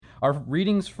Our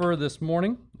readings for this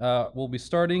morning will be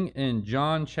starting in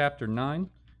John chapter 9, and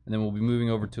then we'll be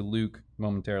moving over to Luke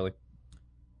momentarily.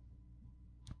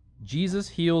 Jesus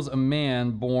heals a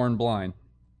man born blind.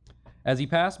 As he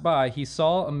passed by, he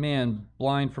saw a man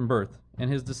blind from birth,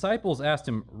 and his disciples asked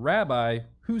him, "Rabbi,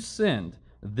 who sinned,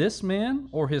 this man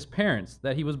or his parents,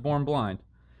 that he was born blind?"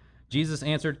 Jesus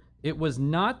answered, "It was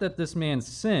not that this man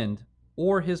sinned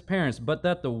or his parents, but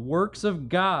that the works of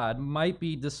God might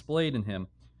be displayed in him.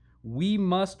 We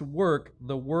must work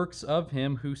the works of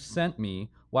him who sent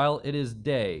me while it is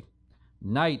day.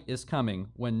 Night is coming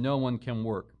when no one can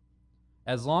work.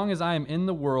 As long as I am in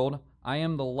the world, I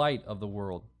am the light of the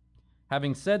world."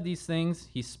 Having said these things,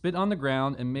 he spit on the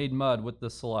ground and made mud with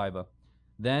the saliva.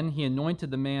 Then he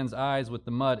anointed the man's eyes with the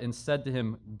mud and said to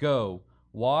him, "Go,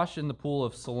 wash in the pool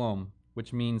of Siloam,"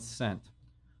 which means sent.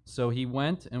 So he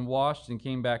went and washed and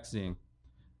came back seeing.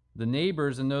 The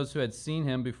neighbors and those who had seen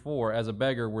him before as a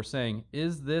beggar were saying,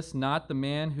 "Is this not the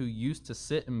man who used to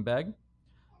sit and beg?"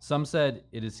 Some said,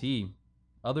 "It is he."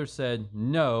 Others said,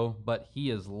 "No, but he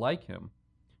is like him."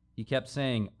 He kept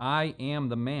saying, "I am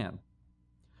the man."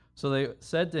 So they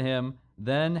said to him,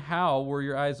 "Then how were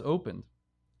your eyes opened?"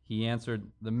 He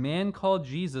answered, "The man called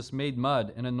Jesus made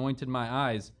mud and anointed my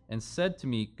eyes and said to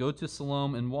me, 'Go to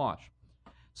Siloam and wash.'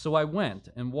 So I went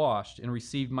and washed and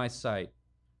received my sight."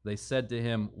 They said to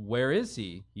him, "Where is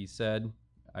he?" He said,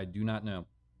 "I do not know."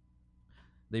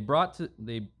 They brought to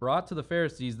the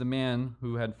Pharisees the man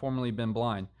who had formerly been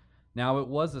blind. Now it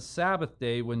was a Sabbath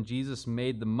day when Jesus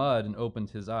made the mud and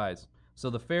opened his eyes. So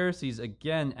the Pharisees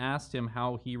again asked him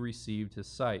how he received his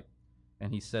sight.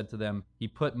 And he said to them, "He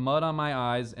put mud on my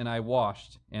eyes, and I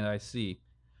washed, and I see."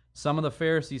 Some of the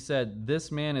Pharisees said,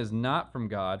 "This man is not from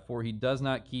God, for he does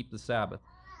not keep the Sabbath."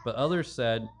 But others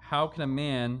said, "How can a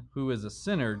man who is a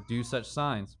sinner do such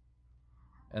signs?"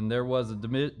 And there was a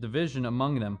division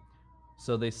among them.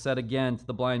 So they said again to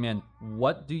the blind man,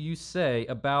 "What do you say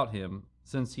about him,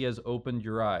 since he has opened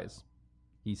your eyes?"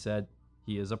 He said,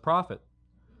 "He is a prophet."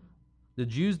 The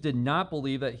Jews did not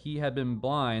believe that he had been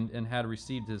blind and had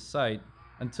received his sight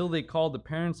until they called the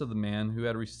parents of the man who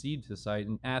had received his sight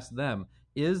and asked them,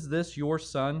 "Is this your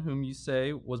son whom you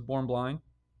say was born blind?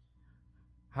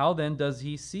 How then does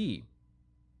he see?"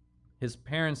 His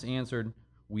parents answered,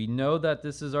 "We know that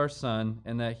this is our son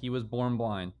and that he was born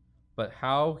blind, but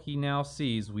how he now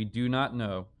sees we do not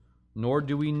know, nor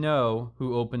do we know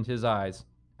who opened his eyes.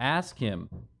 Ask him.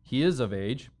 He is of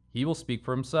age. He will speak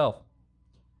for himself."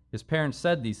 His parents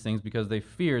said these things because they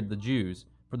feared the Jews,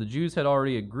 for the Jews had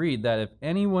already agreed that if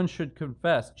anyone should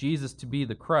confess Jesus to be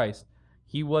the Christ,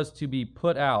 he was to be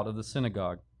put out of the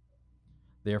synagogue.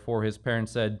 Therefore his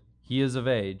parents said, "He is of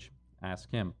age.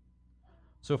 Ask him."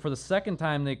 So for the second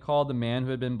time they called the man who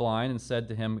had been blind and said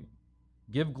to him,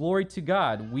 "Give glory to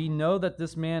God. We know that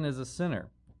this man is a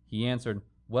sinner." He answered,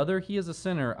 "Whether he is a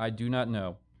sinner, I do not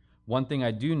know. One thing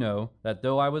I do know, that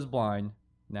though I was blind,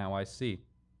 now I see."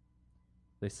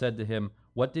 They said to him,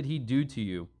 "What did he do to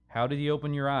you? How did he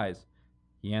open your eyes?"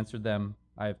 He answered them,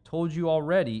 "I have told you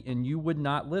already, and you would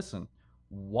not listen.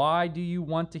 Why do you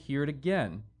want to hear it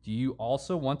again? Do you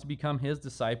also want to become his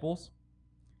disciples?"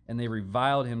 And they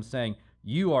reviled him, saying,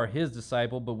 "You are his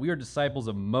disciple, but we are disciples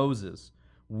of Moses.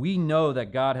 We know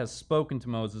that God has spoken to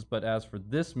Moses, but as for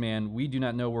this man, we do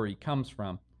not know where he comes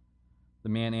from." The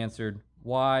man answered,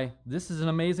 "Why, this is an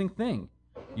amazing thing.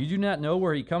 You do not know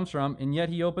where he comes from, and yet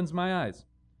he opens my eyes.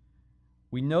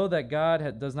 We know that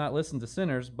God does not listen to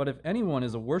sinners, but if anyone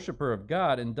is a worshiper of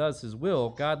God and does his will,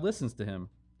 God listens to him.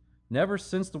 Never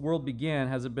since the world began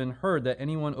has it been heard that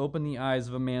anyone opened the eyes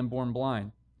of a man born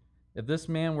blind. If this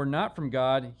man were not from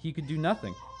God, he could do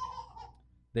nothing."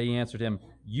 They answered him,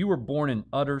 "You were born in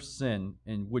utter sin,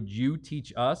 and would you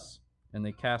teach us?" And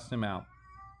they cast him out.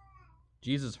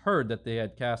 Jesus heard that they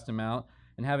had cast him out,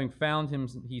 and having found him,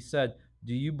 he said,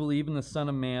 "Do you believe in the Son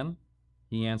of Man?"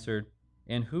 He answered,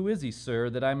 "And who is he, sir,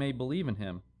 that I may believe in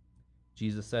him?"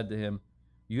 Jesus said to him,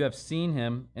 "You have seen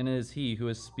him, and it is he who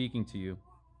is speaking to you."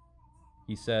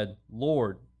 He said,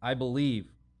 "Lord, I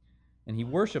believe." And he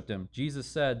worshipped him. Jesus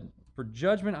said, "For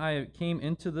judgment I came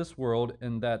into this world,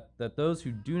 and that those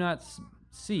who do not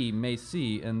see may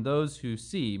see, and those who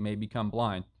see may become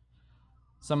blind."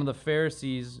 Some of the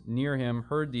Pharisees near him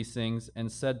heard these things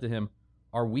and said to him,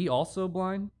 "Are we also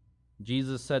blind?"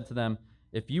 Jesus said to them,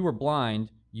 "If you were blind,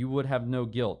 you would have no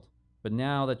guilt. But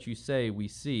now that you say we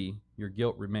see, your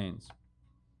guilt remains."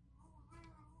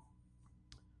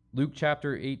 Luke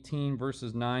chapter 18,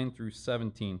 verses 9 through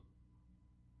 17.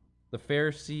 The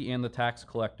Pharisee and the tax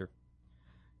collector.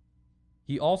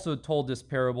 He also told this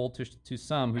parable to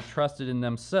some who trusted in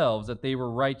themselves that they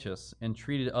were righteous and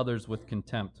treated others with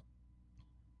contempt.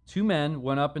 2 men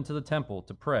went up into the temple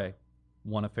to pray,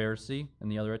 one a Pharisee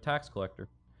and the other a tax collector.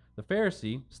 The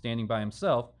Pharisee, standing by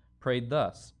himself, prayed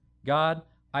thus: God,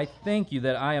 I thank you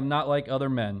that I am not like other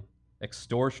men,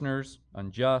 extortioners,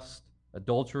 unjust,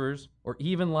 adulterers, or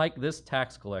even like this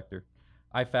tax collector.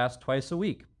 I fast twice a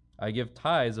week. I give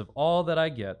tithes of all that I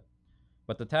get.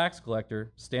 But the tax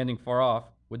collector, standing far off,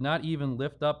 would not even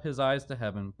lift up his eyes to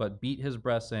heaven, but beat his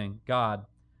breast, saying, God,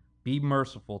 be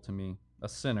merciful to me, a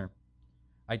sinner.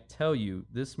 I tell you,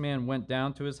 this man went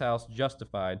down to his house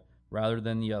justified rather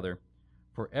than the other.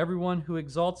 For everyone who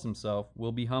exalts himself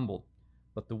will be humbled,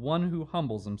 but the one who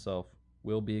humbles himself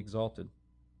will be exalted.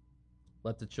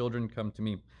 Let the children come to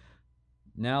me.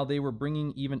 Now they were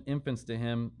bringing even infants to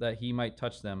him that he might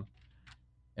touch them.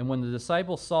 And when the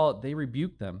disciples saw it, they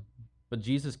rebuked them. But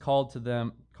Jesus called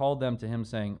them to him,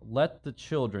 saying, Let the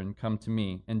children come to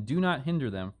me, and do not hinder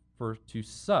them, for to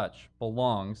such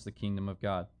belongs the kingdom of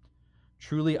God.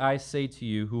 Truly I say to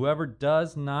you, whoever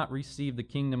does not receive the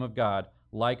kingdom of God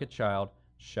like a child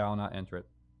shall not enter it.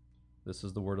 This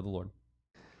is the word of the Lord.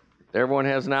 Everyone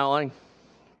has an outline?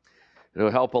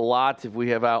 It'll help a lot if we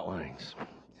have outlines.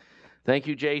 Thank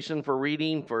you, Jason, for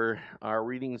reading for our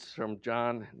readings from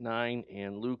John 9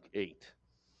 and Luke 8.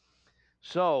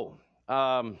 So,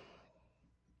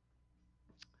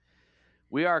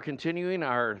 we are continuing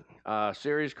our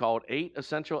series called 8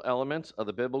 Essential Elements of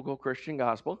the Biblical Christian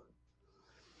Gospel.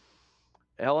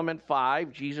 Element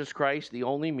 5, Jesus Christ, the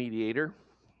only mediator.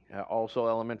 Also,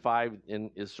 element 5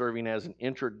 is serving as an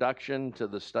introduction to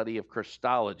the study of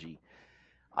Christology.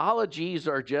 Ologies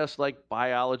are just like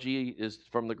biology is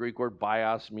from the Greek word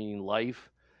bios, meaning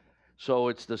life. So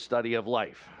it's the study of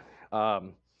life.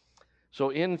 So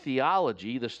in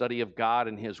theology, the study of God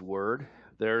and His Word,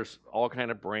 there's all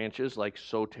kind of branches like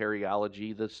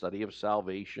soteriology, the study of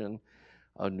salvation,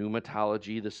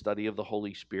 pneumatology, the study of the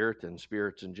Holy Spirit and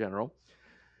spirits in general.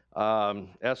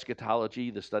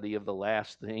 Eschatology, the study of the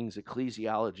last things.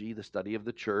 Ecclesiology, the study of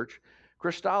the church.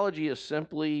 Christology is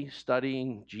simply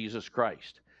studying Jesus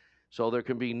Christ. So there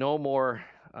can be no more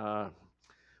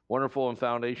wonderful and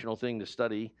foundational thing to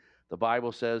study. The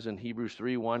Bible says in Hebrews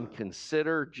 3:1,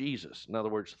 consider Jesus. In other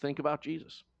words, think about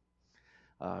Jesus.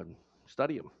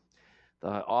 Study him.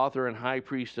 The author and high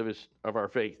priest of our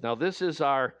faith. Now this is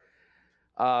our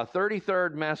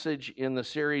 33rd message in the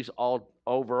series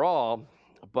overall.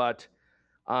 But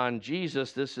on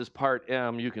Jesus, this is part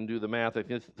M. You can do the math. I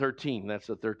think it's 13. That's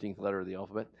the 13th letter of the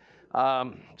alphabet.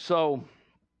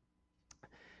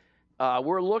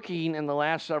 We're looking in the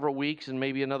last several weeks and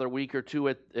maybe another week or two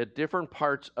at different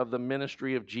parts of the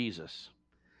ministry of Jesus.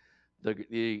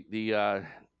 The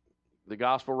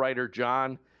gospel writer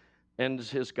John ends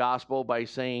his gospel by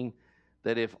saying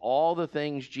that if all the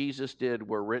things Jesus did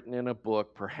were written in a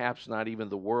book, perhaps not even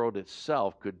the world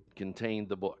itself could contain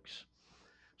the books.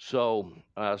 So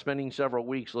spending several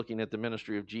weeks looking at the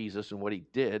ministry of Jesus and what he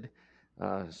did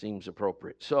seems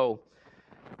appropriate. So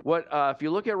if you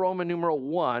look at Roman numeral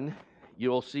 1,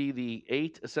 you'll see the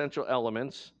 8 essential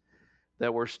elements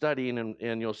that we're studying,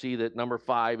 and you'll see that number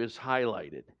 5 is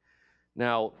highlighted.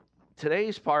 Now,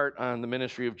 today's part on the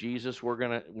ministry of Jesus,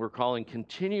 we're calling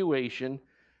continuation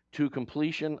to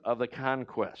completion of the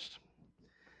conquest.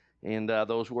 And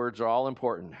those words are all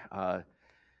important.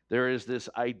 There is this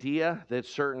idea that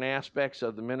certain aspects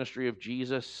of the ministry of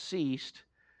Jesus ceased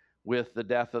with the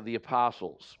death of the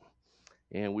apostles.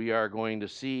 And we are going to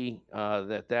see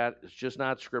that is just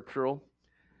not scriptural.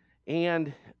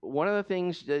 And one of the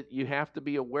things that you have to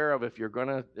be aware of if you're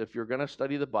gonna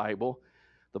study the Bible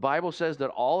says that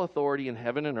all authority in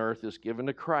heaven and earth is given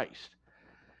to Christ.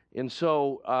 And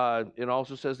so it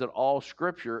also says that all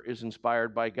scripture is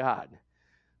inspired by God.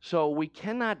 So we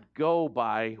cannot go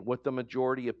by what the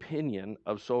majority opinion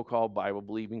of so-called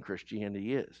Bible-believing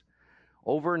Christianity is.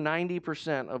 Over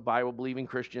 90% of Bible-believing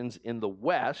Christians in the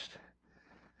West,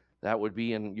 that would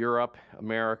be in Europe,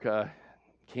 America,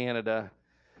 Canada,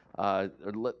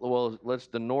 let's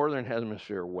the Northern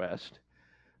Hemisphere West,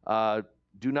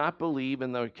 do not believe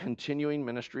in the continuing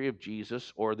ministry of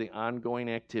Jesus or the ongoing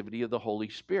activity of the Holy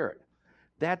Spirit.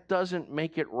 That doesn't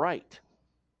make it right.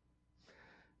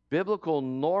 Biblical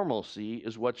normalcy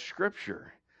is what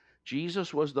Scripture.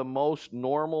 Jesus was the most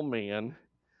normal man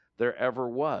there ever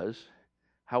was.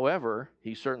 However,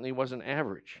 he certainly wasn't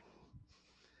average.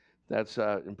 That's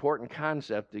an important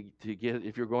concept to get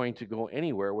if you're going to go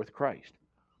anywhere with Christ.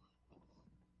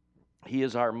 He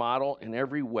is our model in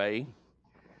every way.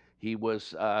 He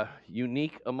was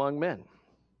unique among men.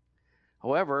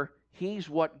 However, he's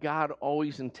what God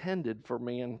always intended for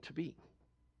man to be.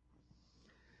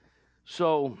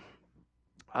 So,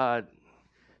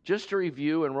 Just to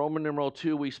review, in Roman numeral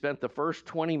 2, we spent the first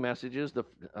 20 messages, the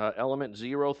element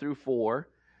 0 through 4.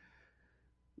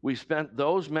 We spent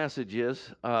those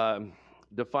messages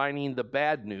defining the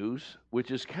bad news, which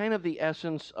is kind of the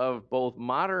essence of both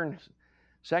modern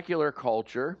secular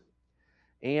culture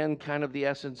and kind of the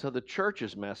essence of the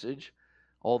church's message,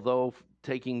 although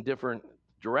taking different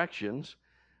directions.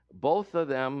 Both of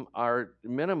them are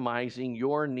minimizing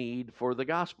your need for the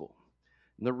gospel.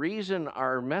 And the reason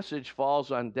our message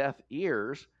falls on deaf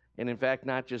ears, and in fact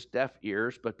not just deaf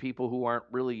ears, but people who aren't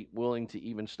really willing to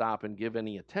even stop and give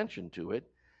any attention to it,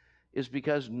 is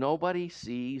because nobody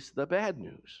sees the bad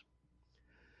news.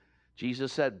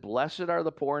 Jesus said, "Blessed are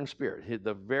the poor in spirit."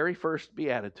 The very first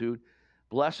beatitude,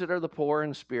 "Blessed are the poor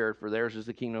in spirit, for theirs is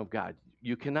the kingdom of God."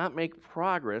 You cannot make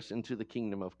progress into the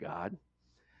kingdom of God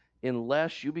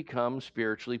unless you become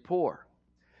spiritually poor.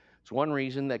 It's one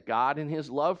reason that God, in his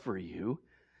love for you,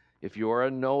 if you're a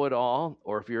know-it-all,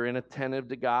 or if you're inattentive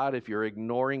to God, if you're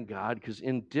ignoring God, because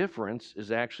indifference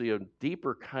is actually a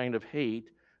deeper kind of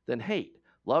hate than hate.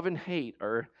 Love and hate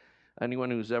are, anyone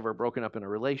who's ever broken up in a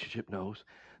relationship knows,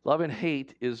 love and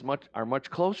hate are much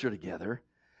closer together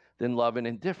than love and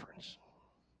indifference.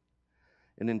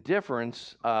 And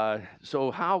indifference,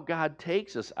 so how God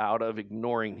takes us out of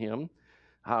ignoring him,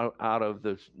 out of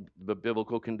the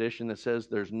biblical condition that says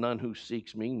there's none who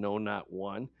seeks me, no, not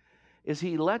one, is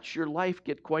he lets your life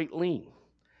get quite lean.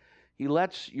 He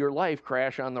lets your life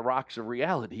crash on the rocks of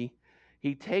reality.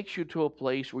 He takes you to a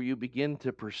place where you begin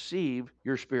to perceive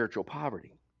your spiritual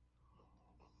poverty.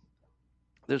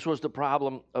 This was the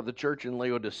problem of the church in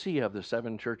Laodicea, of the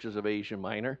 7 churches of Asia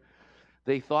Minor.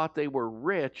 They thought they were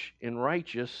rich and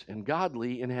righteous and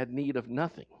godly and had need of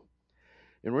nothing.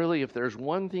 And really, if there's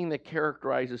one thing that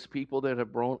characterizes people that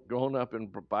have grown up in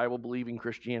Bible-believing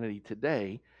Christianity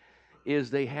today,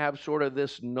 is they have sort of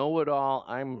this know-it-all,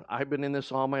 I've been in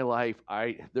this all my life.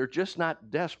 They're just not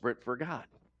desperate for God.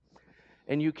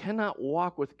 And you cannot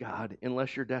walk with God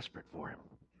unless you're desperate for him.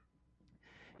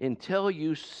 Until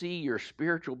you see your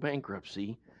spiritual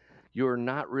bankruptcy, you're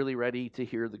not really ready to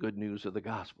hear the good news of the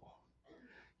gospel.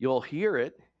 You'll hear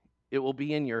it. It will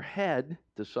be in your head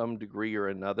to some degree or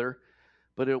another,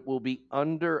 but it will be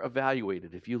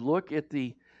under-evaluated. If you look at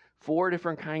the 4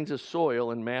 different kinds of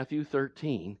soil in Matthew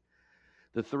 13,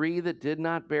 the 3 that did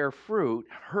not bear fruit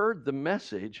heard the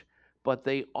message, but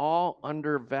they all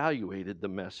undervaluated the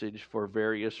message for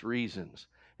various reasons,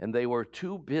 and they were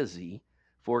too busy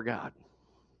for God.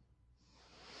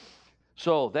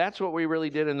 So that's what we really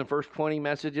did in the first 20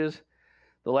 messages.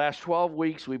 The last 12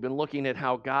 weeks, we've been looking at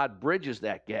how God bridges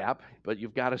that gap, but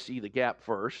you've got to see the gap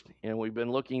first. And we've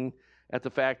been looking at the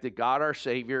fact that God, our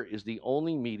Savior, is the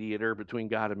only mediator between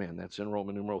God and man. That's in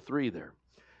Roman numeral 3 there.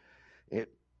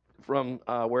 From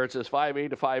where it says 5a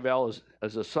to 5l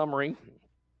as a summary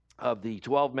of the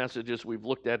 12 messages, we've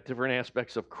looked at different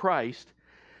aspects of Christ.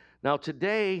 Now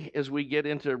today, as we get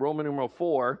into Roman numeral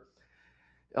 4,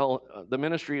 the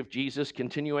ministry of Jesus,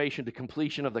 continuation to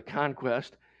completion of the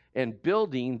conquest, and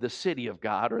building the city of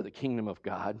God, or the kingdom of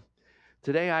God.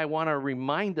 Today I want to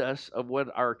remind us of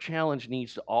what our challenge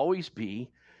needs to always be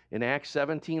in Acts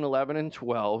 17, 11, and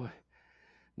 12.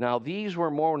 Now these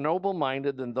were more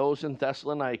noble-minded than those in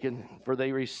Thessalonica, for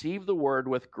they received the word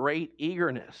with great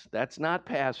eagerness. That's not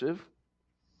passive.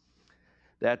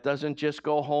 That doesn't just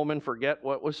go home and forget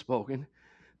what was spoken.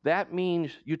 That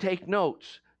means you take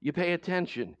notes, you pay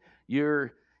attention,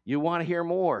 you want to hear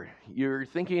more, you're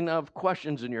thinking of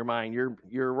questions in your mind,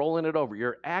 you're rolling it over,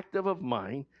 you're active of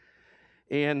mind,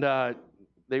 and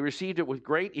they received it with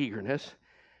great eagerness,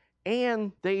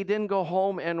 and they didn't go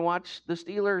home and watch the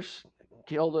Steelers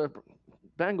kill the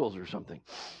Bengals or something.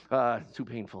 Too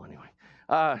painful anyway,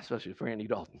 especially for Andy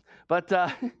Dalton. But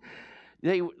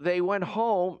they went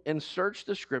home and searched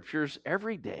the scriptures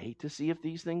every day to see if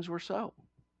these things were so.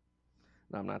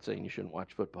 Now, I'm not saying you shouldn't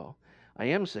watch football. I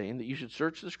am saying that you should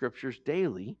search the scriptures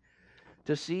daily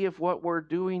to see if what we're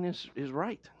doing is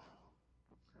right.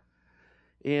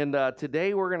 And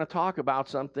today we're going to talk about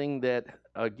something that,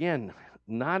 again,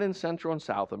 not in Central and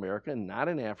South America, not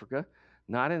in Africa,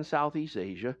 not in Southeast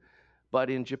Asia, but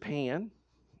in Japan,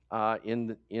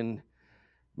 in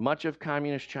much of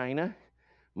communist China,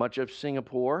 much of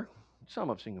Singapore, some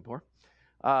of Singapore,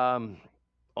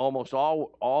 almost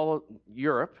all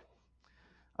Europe,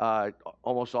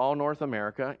 almost all North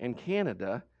America, and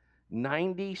Canada.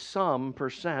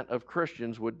 90% of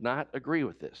Christians would not agree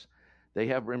with this. They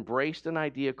have embraced an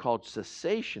idea called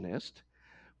cessationist,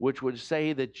 which would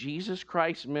say that Jesus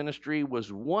Christ's ministry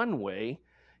was one way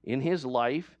in his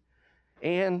life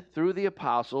and through the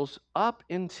apostles up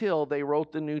until they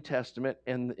wrote the New Testament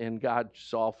and God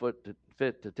saw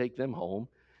fit to take them home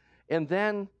and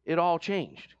then it all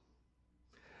changed.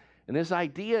 And this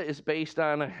idea is based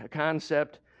on a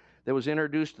concept that was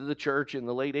introduced to the church in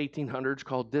the late 1800s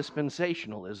called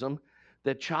dispensationalism,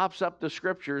 that chops up the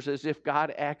scriptures as if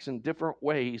God acts in different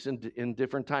ways in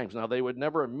different times. Now, they would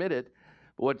never admit it,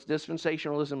 but what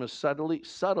dispensationalism is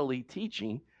subtly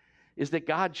teaching is that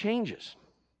God changes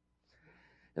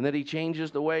and that he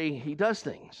changes the way he does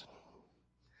things.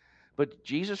 But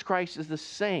Jesus Christ is the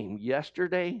same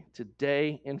yesterday,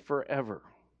 today, and forever.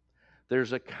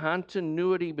 There's a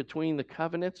continuity between the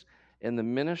covenants, and the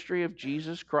ministry of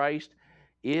Jesus Christ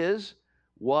is,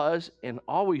 was, and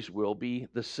always will be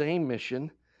the same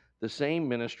mission, the same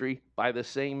ministry, by the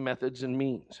same methods and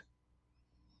means.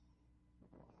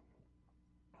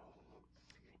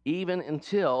 Even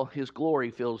until his glory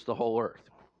fills the whole earth.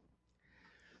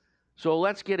 So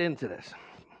let's get into this.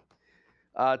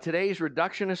 Today's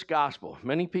reductionist gospel.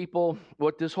 Many people,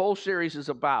 what this whole series is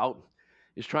about,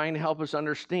 is trying to help us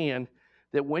understand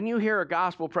that when you hear a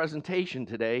gospel presentation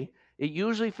today, it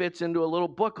usually fits into a little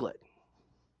booklet.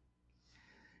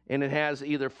 And it has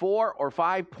either 4 or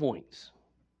 5 points.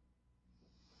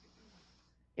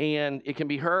 And it can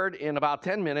be heard in about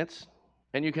 10 minutes,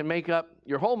 and you can make up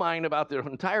your whole mind about the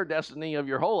entire destiny of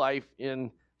your whole life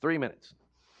in 3 minutes.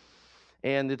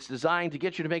 And it's designed to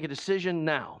get you to make a decision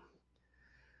now.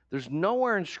 There's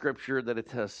nowhere in Scripture that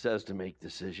it says to make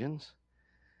decisions.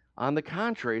 On the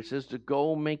contrary, it says to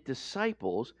go make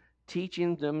disciples,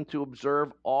 teaching them to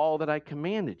observe all that I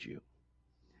commanded you.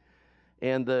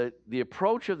 And the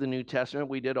approach of the New Testament,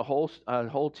 we did a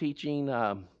whole teaching.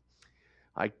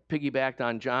 I piggybacked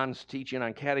on John's teaching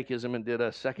on catechism and did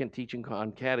a second teaching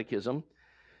on catechism.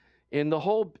 And the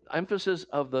whole emphasis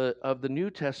of the New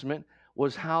Testament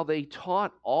was how they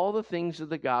taught all the things of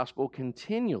the gospel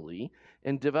continually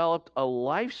and developed a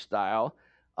lifestyle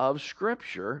of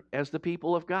Scripture as the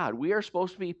people of God. We are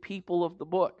supposed to be people of the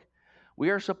book. We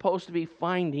are supposed to be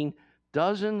finding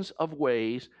dozens of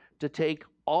ways to take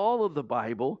all of the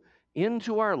Bible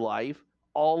into our life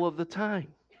all of the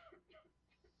time.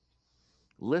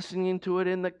 Listening to it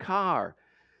in the car,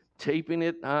 taping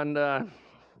it on.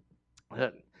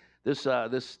 This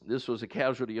was a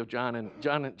casualty of John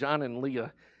and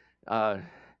Leah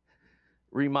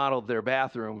remodeled their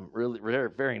bathroom really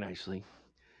very nicely.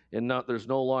 And there's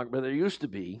no longer, but there used to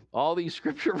be all these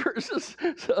scripture verses.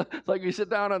 So, like you sit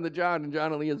down on the John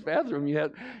and Leah's bathroom,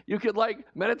 you could like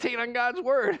meditate on God's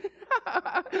word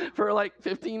for like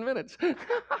 15 minutes. It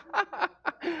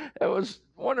was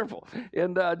wonderful.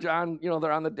 And John,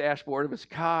 they're on the dashboard of his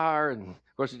car, and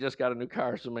of course he just got a new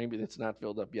car, so maybe it's not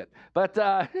filled up yet. But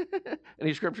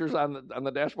any scriptures on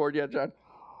the dashboard yet, John?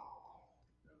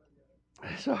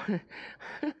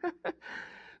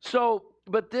 So.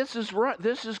 But this is right.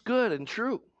 This is good and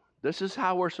true. This is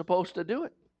how we're supposed to do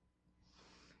it.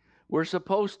 We're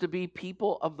supposed to be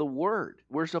people of the Word.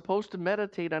 We're supposed to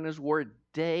meditate on His Word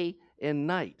day and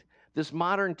night. This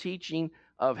modern teaching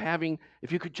of having,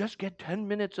 if you could just get 10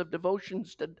 minutes of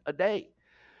devotions a day.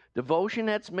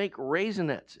 Devotionettes make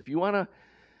raisinets. If you want to,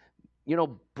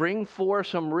 bring forth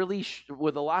some really,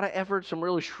 with a lot of effort, some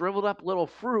really shriveled up little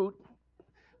fruit,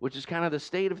 which is kind of the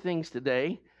state of things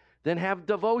today, then have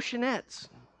devotionettes.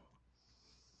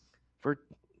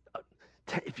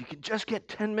 If you could just get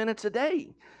 10 minutes a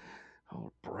day.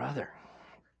 Oh, brother.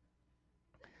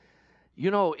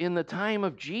 In the time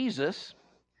of Jesus,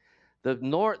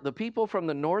 the people from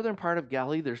the northern part of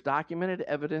Galilee, there's documented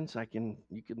evidence.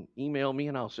 You can email me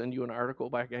and I'll send you an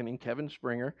article by a guy named Kevin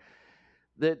Springer,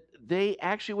 that they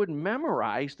actually would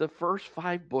memorize the first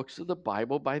 5 books of the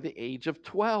Bible by the age of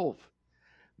 12.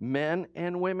 Men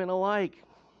and women alike.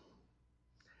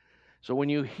 So when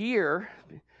you hear,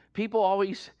 people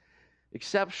always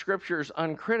accept scriptures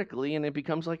uncritically, and it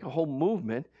becomes like a whole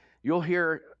movement. You'll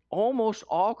hear almost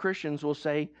all Christians will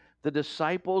say the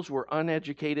disciples were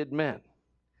uneducated men.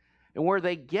 And where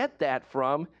they get that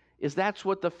from is that's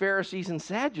what the Pharisees and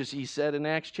Sadducees said in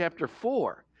Acts chapter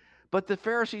 4. But the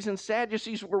Pharisees and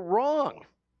Sadducees were wrong.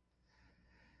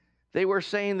 They were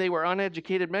saying they were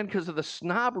uneducated men because of the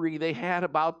snobbery they had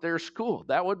about their school.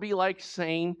 That would be like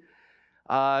saying,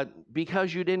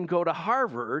 because you didn't go to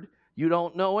Harvard, you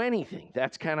don't know anything.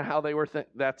 That's kind of how they were.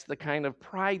 That's the kind of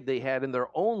pride they had in their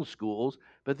own schools.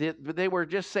 But they were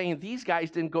just saying these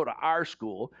guys didn't go to our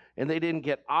school and they didn't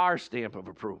get our stamp of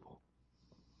approval.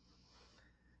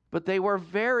 But they were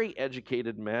very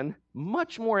educated men,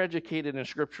 much more educated in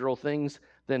scriptural things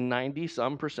than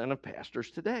 90-some% of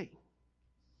pastors today.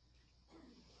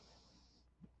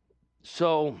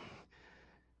 So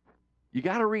you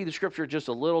got to read the scripture just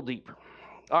a little deeper.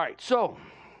 All right, so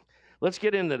let's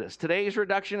get into this. Today's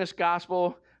reductionist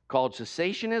gospel, called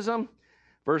cessationism,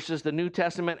 versus the New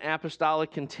Testament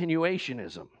apostolic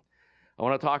continuationism. I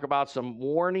want to talk about some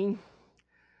warning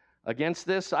against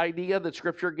this idea that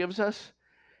Scripture gives us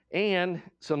and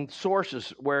some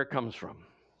sources where it comes from.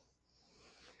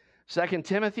 2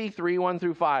 Timothy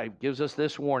 3:1-5 gives us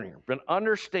this warning. But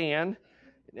understand,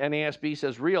 NASB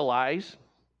says realize.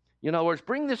 In other words,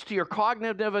 bring this to your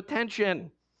cognitive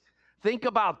attention. Think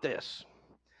about this.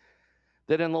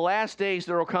 That in the last days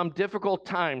there will come difficult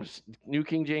times. New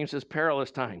King James says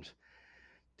perilous times.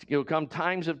 It will come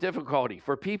times of difficulty.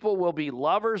 For people will be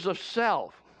lovers of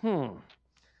self.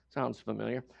 Sounds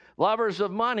familiar. Lovers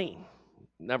of money.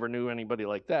 Never knew anybody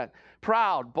like that.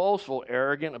 Proud, boastful,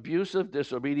 arrogant, abusive,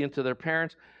 disobedient to their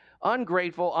parents,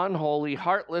 ungrateful, unholy,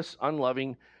 heartless,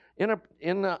 unloving,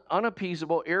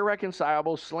 unappeasable,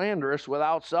 irreconcilable, slanderous,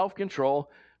 without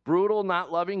self-control, brutal,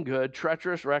 not loving good,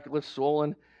 treacherous, reckless,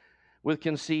 swollen with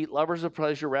conceit, lovers of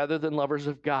pleasure rather than lovers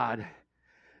of God.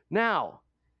 Now,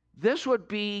 this would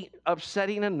be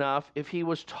upsetting enough if he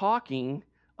was talking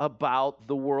about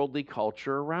the worldly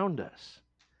culture around us.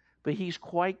 But he's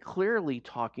quite clearly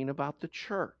talking about the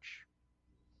church,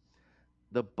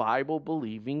 the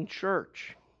Bible-believing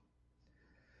church.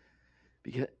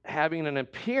 Because having an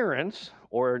appearance,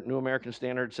 or New American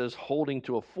Standard says holding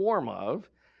to a form of,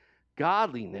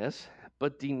 godliness,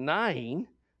 but denying,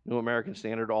 New American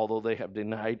Standard, although they have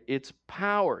denied, its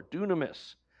power,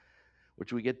 dunamis,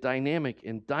 which we get dynamic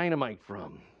and dynamite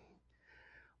from.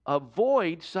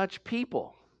 Avoid such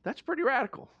people. That's pretty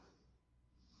radical.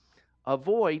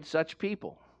 Avoid such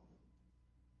people.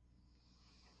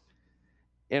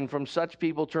 And from such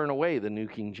people turn away, the New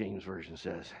King James Version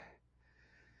says.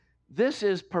 This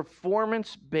is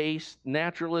performance-based,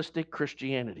 naturalistic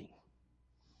Christianity.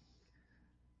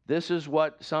 This is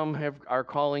what some are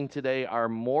calling today our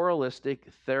moralistic,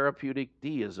 therapeutic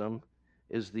deism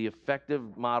is the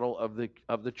effective model of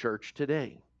the church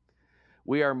today.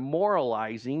 We are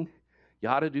moralizing. You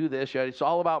ought to do this. It's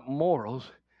all about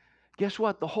morals. Guess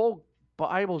what? The whole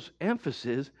Bible's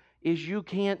emphasis is you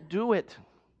can't do it.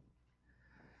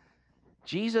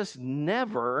 Jesus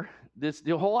never,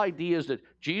 the whole idea is that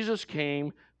Jesus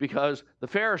came because the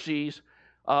Pharisees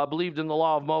believed in the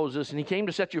law of Moses, and he came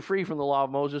to set you free from the law of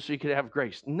Moses so you could have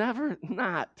grace. Never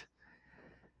not.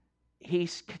 He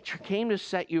came to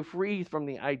set you free from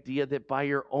the idea that by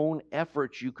your own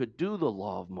efforts you could do the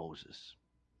law of Moses.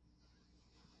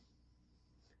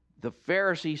 The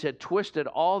Pharisees had twisted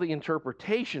all the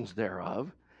interpretations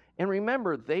thereof, and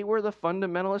remember, they were the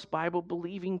fundamentalist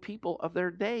Bible-believing people of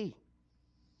their day.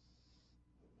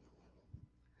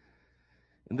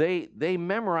 And they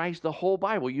memorized the whole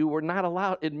Bible. You were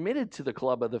not admitted to the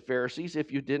club of the Pharisees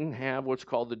if you didn't have what's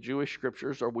called the Jewish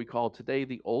scriptures, or we call today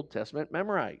the Old Testament,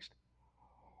 memorized.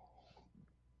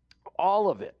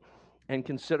 All of it, and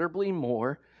considerably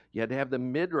more. You had to have the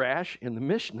Midrash and the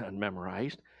Mishnah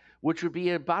memorized, which would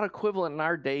be about equivalent in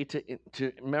our day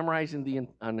to memorizing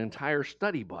an entire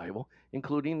study Bible,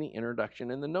 including the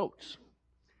introduction and the notes.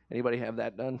 Anybody have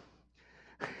that done?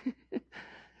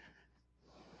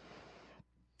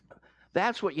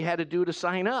 That's what you had to do to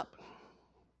sign up.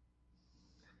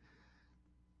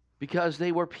 Because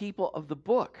they were people of the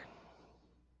book.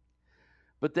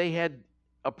 But they had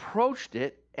approached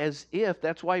it as if,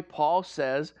 that's why Paul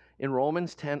says in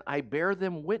Romans 10, I bear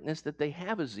them witness that they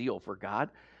have a zeal for God,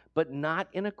 but not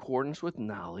in accordance with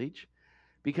knowledge,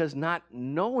 because not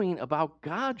knowing about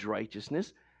God's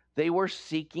righteousness, they were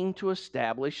seeking to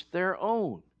establish their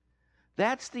own.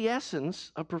 That's the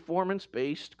essence of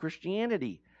performance-based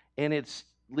Christianity. And it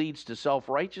leads to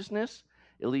self-righteousness.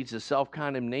 It leads to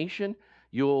self-condemnation.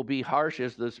 You will be harsh,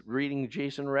 as this reading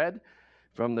Jason read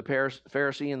from the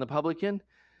Pharisee and the publican.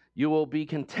 You will be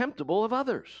contemptible of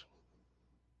others.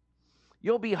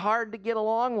 You'll be hard to get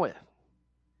along with.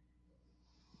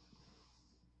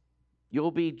 You'll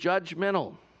be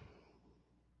judgmental.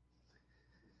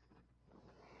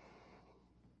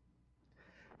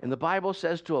 And the Bible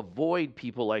says to avoid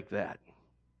people like that.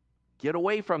 Get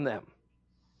away from them.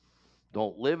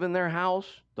 Don't live in their house.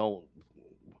 Don't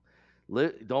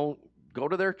go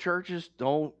to their churches.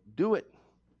 Don't do it.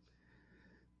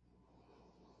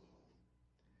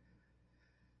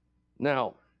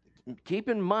 Now, keep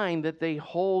in mind that they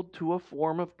hold to a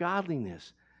form of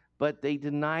godliness, but they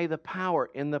deny the power.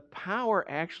 And the power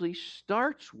actually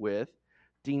starts with,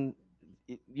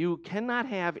 you cannot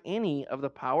have any of the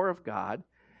power of God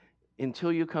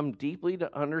until you come deeply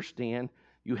to understand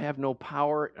you have no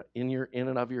power in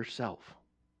and of yourself.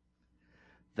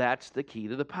 That's the key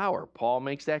to the power. Paul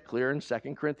makes that clear in 2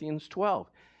 Corinthians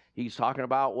 12. He's talking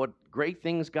about what great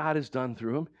things God has done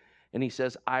through him. And he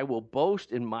says, I will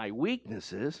boast in my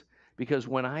weaknesses because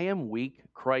when I am weak,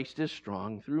 Christ is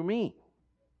strong through me.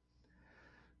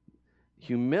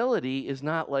 Humility is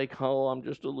not like, oh, I'm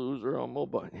just a loser, humble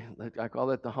bunny. I call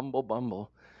that the humble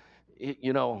bumble.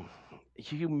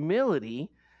 Humility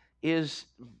is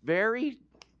very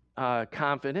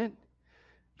confident,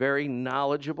 very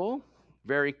knowledgeable,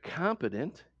 very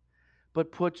competent,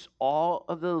 but puts all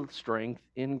of the strength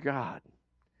in God.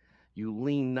 You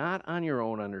lean not on your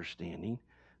own understanding,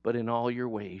 but in all your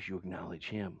ways you acknowledge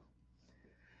Him.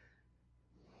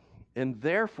 And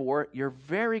therefore, you're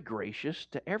very gracious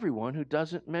to everyone who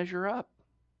doesn't measure up.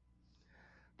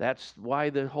 That's why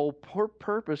the whole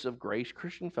purpose of Grace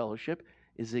Christian Fellowship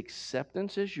is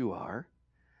acceptance as you are,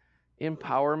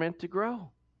 empowerment to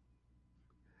grow.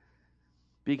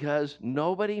 Because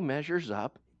nobody measures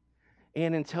up,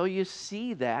 and until you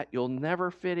see that, you'll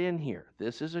never fit in here.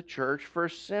 This is a church for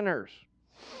sinners.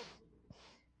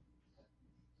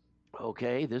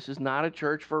 Okay, this is not a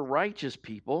church for righteous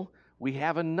people. We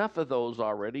have enough of those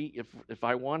already. If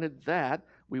I wanted that,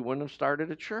 we wouldn't have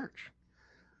started a church.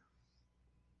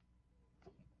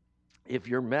 If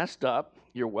you're messed up,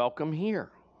 you're welcome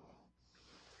here.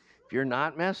 If you're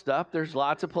not messed up, there's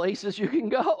lots of places you can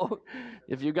go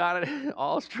if you got it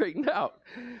all straightened out.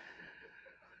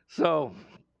 So,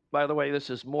 by the way,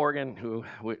 this is Morgan, who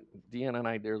Deanna and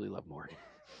I dearly love Morgan.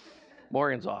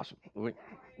 Morgan's awesome.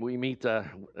 We meet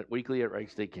weekly at Wright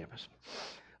State Campus.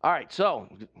 All right, so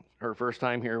her first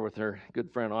time here with her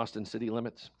good friend Austin City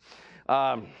Limits.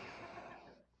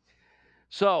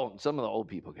 So some of the old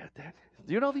people got that.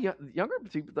 Do you know the younger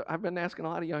people? I've been asking a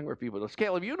lot of younger people.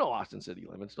 Caleb, you know Austin City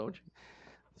Limits, don't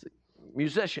you?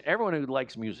 Musician. Everyone who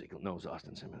likes music knows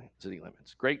Austin City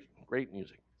Limits. Great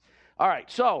music. All right,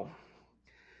 so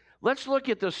let's look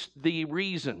at the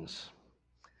reasons,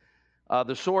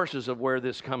 the sources of where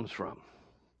this comes from.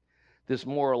 This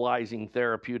moralizing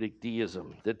therapeutic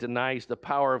deism that denies the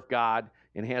power of God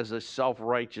and has a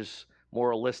self-righteous,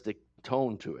 moralistic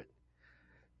tone to it.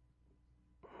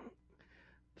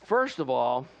 First of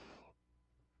all,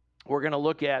 we're going to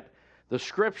look at the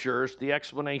scriptures, the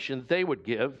explanation they would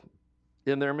give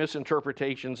in their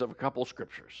misinterpretations of a couple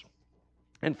scriptures.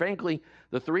 And frankly,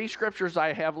 the three scriptures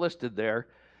I have listed there,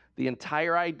 the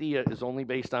entire idea is only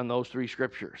based on those three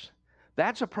scriptures.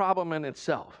 That's a problem in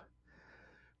itself.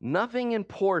 Nothing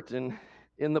important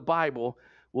in the Bible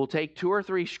will take two or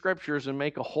three scriptures and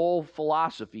make a whole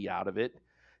philosophy out of it,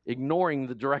 ignoring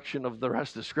the direction of the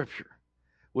rest of Scripture,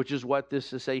 which is what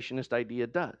this cessationist idea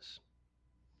does.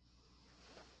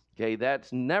 Okay,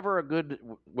 that's never a good,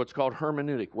 what's called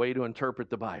hermeneutic, way to interpret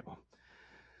the Bible.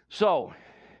 So,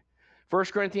 1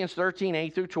 Corinthians 13,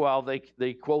 8 through 12,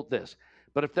 they quote this.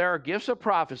 But if there are gifts of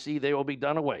prophecy, they will be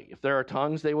done away. If there are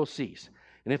tongues, they will cease.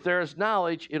 And if there is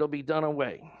knowledge, it'll be done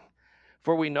away.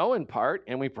 For we know in part,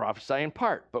 and we prophesy in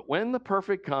part. But when the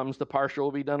perfect comes, the partial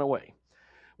will be done away.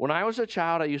 When I was a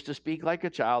child, I used to speak like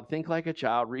a child, think like a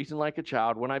child, reason like a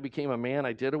child. When I became a man,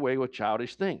 I did away with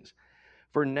childish things.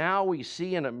 For now we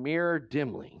see in a mirror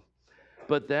dimly,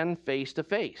 but then face to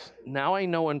face. Now I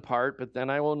know in part, but then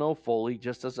I will know fully,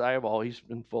 just as I have always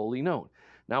been fully known.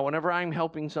 Now, whenever I'm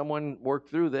helping someone work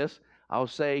through this, I'll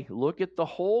say, look at the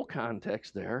whole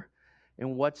context there.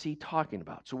 And what's he talking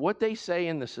about? So what they say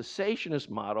in the cessationist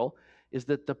model is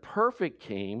that the perfect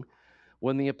came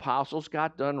when the apostles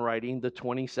got done writing the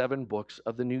 27 books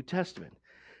of the New Testament.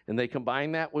 And they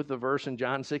combine that with the verse in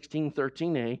John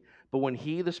 16:13a, but when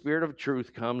he, the Spirit of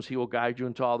truth, comes, he will guide you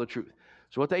into all the truth.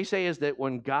 So what they say is that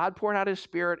when God poured out his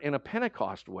Spirit in a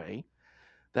Pentecost way,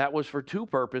 that was for two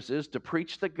purposes: to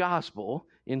preach the gospel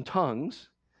in tongues,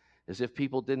 as if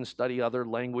people didn't study other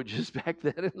languages back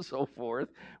then and so forth,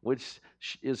 which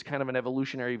is kind of an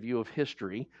evolutionary view of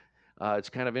history. It's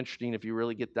kind of interesting if you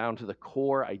really get down to the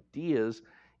core ideas.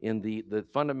 In the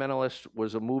fundamentalists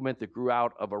was a movement that grew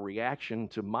out of a reaction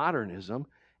to modernism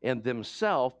and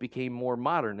themselves became more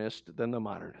modernist than the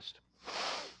modernist.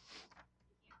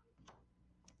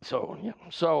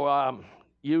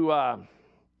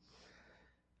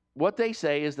 What they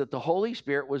say is that the Holy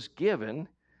Spirit was given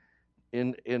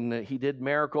he did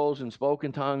miracles and spoke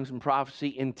in tongues and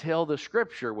prophecy until the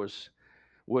scripture was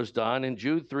done. In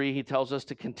Jude 3, he tells us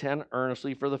to contend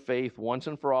earnestly for the faith once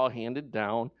and for all handed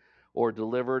down or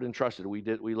delivered and trusted.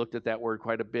 We looked at that word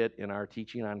quite a bit in our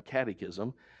teaching on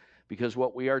catechism, because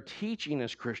what we are teaching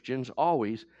as Christians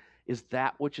always is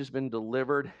that which has been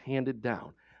delivered, handed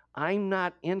down. I'm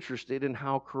not interested in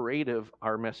how creative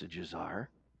our messages are.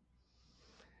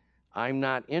 I'm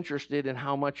not interested in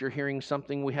how much you're hearing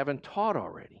something we haven't taught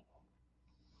already.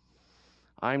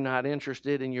 I'm not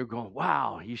interested in you going,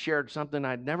 wow, you shared something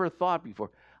I'd never thought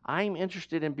before. I'm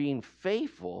interested in being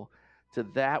faithful to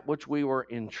that which we were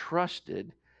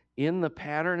entrusted in the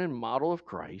pattern and model of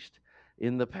Christ,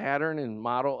 in the pattern and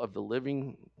model of the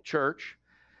living church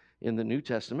in the New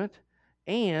Testament,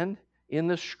 and in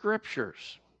the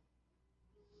Scriptures.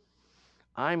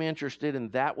 I'm interested in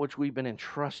that which we've been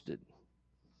entrusted,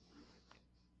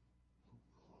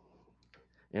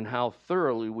 and how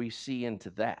thoroughly we see into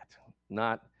that,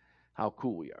 not how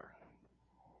cool we are.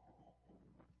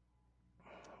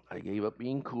 I gave up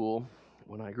being cool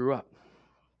when I grew up.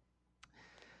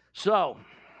 So,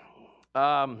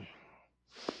 and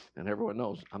everyone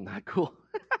knows I'm not cool,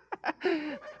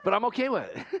 but I'm okay with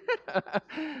it.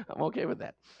 I'm okay with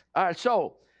that. All right,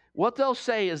 so what they'll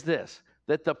say is this,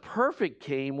 that the perfect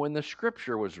came when the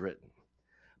Scripture was written.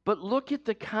 But look at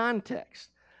the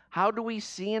context. How do we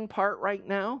see in part right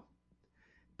now?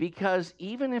 Because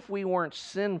even if we weren't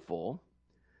sinful,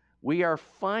 we are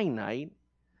finite,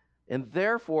 and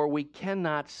therefore we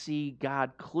cannot see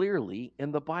God clearly,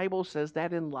 and the Bible says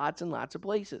that in lots and lots of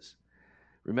places.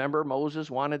 Remember, Moses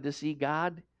wanted to see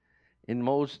God,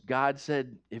 and God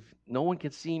said, if no one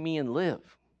can see me and live,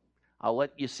 I'll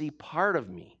let you see part of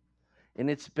me. And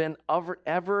it's been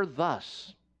ever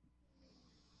thus.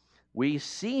 We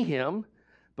see him,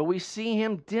 but we see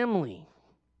him dimly.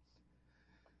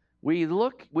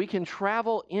 We can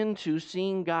travel into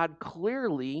seeing God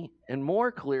clearly and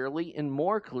more clearly and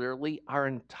more clearly our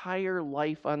entire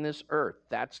life on this earth.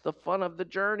 That's the fun of the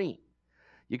journey.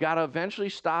 You got to eventually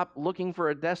stop looking for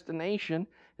a destination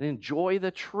and enjoy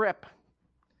the trip.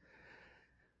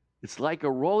 It's like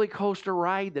a roller coaster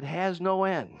ride that has no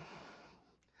end.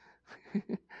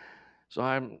 So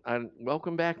I'm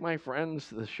welcome back, my friends,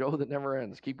 to the show that never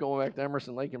ends. Keep going back to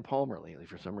Emerson, Lake, and Palmer lately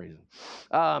for some reason.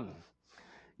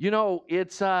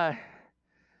 It's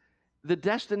the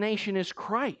destination is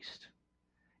Christ,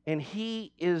 and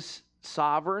he is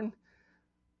sovereign,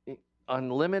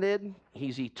 unlimited,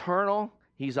 he's eternal,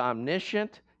 he's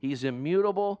omniscient, he's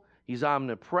immutable, he's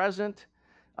omnipresent,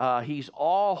 he's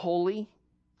all holy.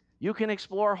 You can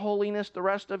explore holiness the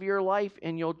rest of your life,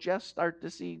 and you'll just start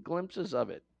to see glimpses of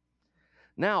it.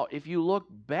 Now, if you look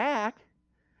back,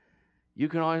 you'll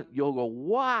go,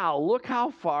 wow, look how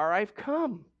far I've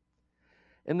come.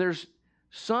 And there's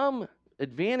some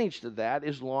advantage to that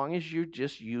as long as you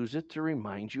just use it to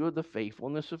remind you of the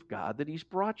faithfulness of God that he's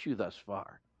brought you thus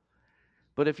far.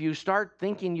 But if you start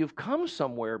thinking you've come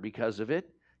somewhere because of it,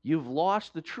 you've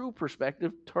lost the true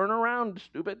perspective. Turn around,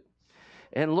 stupid,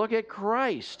 and look at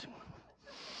Christ.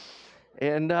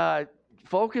 And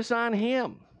focus on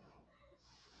him.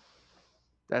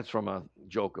 That's from a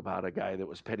joke about a guy that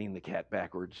was petting the cat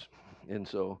backwards. And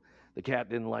so the cat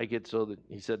didn't like it, so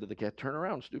he said to the cat, turn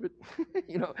around, stupid.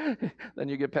 Then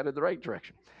you get petted the right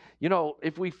direction.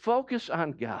 If we focus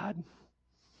on God,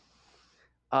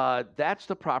 that's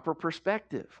the proper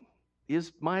perspective.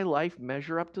 Is my life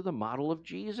measure up to the model of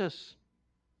Jesus?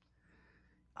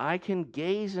 I can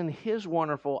gaze in his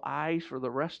wonderful eyes for the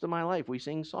rest of my life. We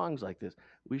sing songs like this.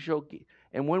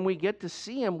 And when we get to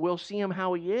see him, we'll see him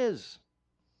how he is.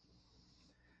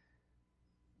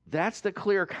 That's the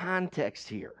clear context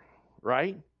here,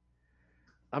 right?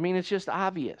 I mean, it's just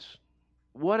obvious.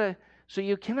 So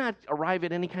you cannot arrive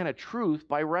at any kind of truth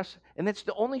by and that's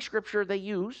the only scripture they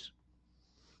use.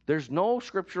 There's no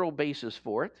scriptural basis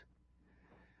for it.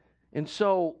 And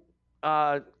so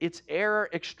it's error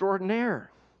extraordinaire.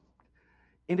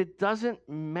 And it doesn't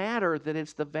matter that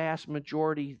it's the vast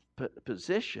majority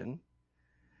position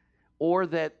or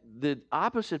that the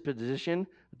opposite position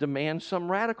demands some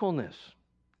radicalness.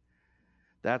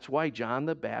 That's why John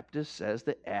the Baptist says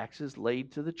the axe is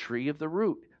laid to the tree of the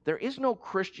root. There is no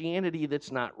Christianity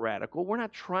that's not radical. We're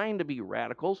not trying to be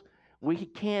radicals. We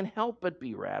can't help but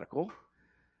be radical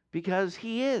because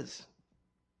he is,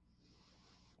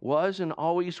 was, and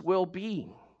always will be.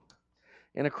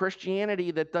 And a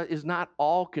Christianity that is not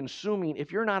all-consuming,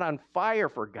 if you're not on fire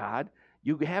for God,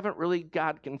 you haven't really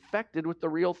got infected with the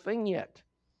real thing yet.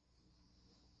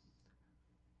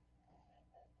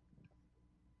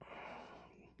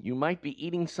 You might be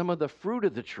eating some of the fruit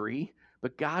of the tree,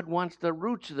 but God wants the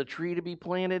roots of the tree to be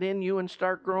planted in you and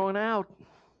start growing out.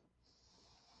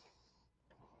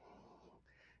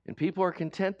 And people are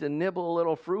content to nibble a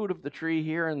little fruit of the tree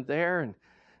here and there, and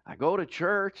I go to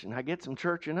church and I get some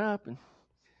churching up, and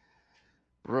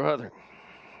brother.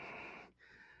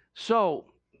 So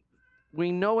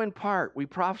we know in part, we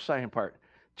prophesy in part.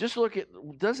 Just look at,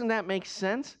 doesn't that make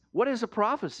sense? What is a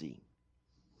prophecy?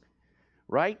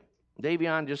 Right?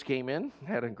 Davion just came in,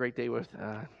 had a great day with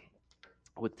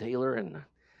Taylor and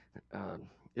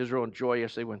Israel and Joy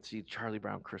yesterday. Went to see Charlie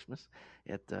Brown Christmas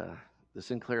at the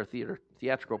Sinclair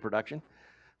theatrical production.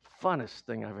 Funnest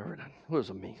thing I've ever done. It was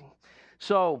amazing.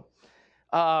 So,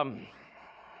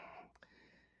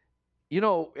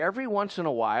 every once in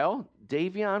a while,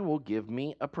 Davion will give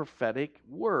me a prophetic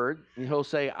word. And he'll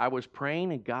say, I was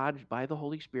praying and God, by the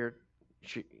Holy Spirit,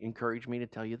 encouraged me to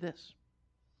tell you this.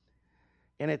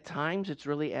 And at times, it's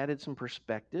really added some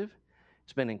perspective.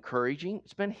 It's been encouraging.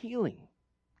 It's been healing.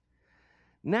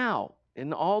 Now,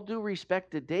 in all due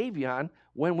respect to Davion,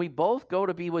 when we both go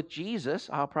to be with Jesus,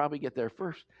 I'll probably get there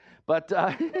first. But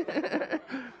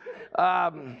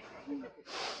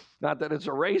not that it's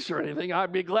a race or anything.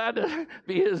 I'd be glad to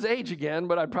be his age again,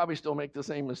 but I'd probably still make the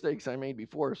same mistakes I made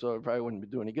before, so it probably wouldn't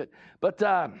do any good. But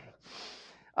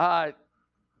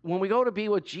when we go to be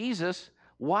with Jesus,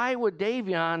 why would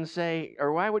Davion say,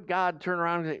 or why would God turn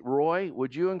around and say, Roy,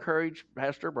 would you encourage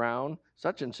Pastor Brown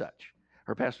such and such?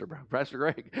 Or Pastor Brown, Pastor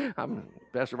Greg.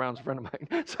 Pastor Brown's a friend of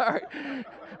mine. Sorry.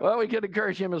 Well, we could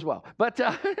encourage him as well. But,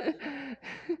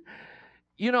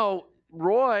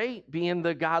 Roy, being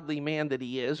the godly man that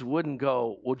he is, wouldn't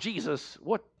go, well, Jesus,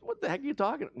 what the heck are you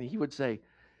talking about? He would say,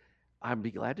 I'd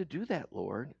be glad to do that,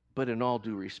 Lord. But in all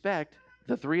due respect,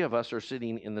 the three of us are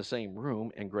sitting in the same room,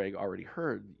 and Greg already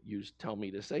heard you tell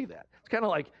me to say that. It's kind of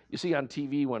like you see on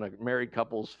TV when a married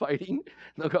couple's fighting.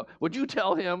 They'll go, would you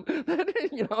tell him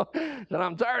that, that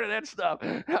I'm tired of that stuff?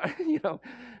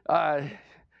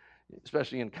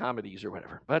 Especially in comedies or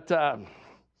whatever. But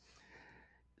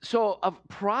so a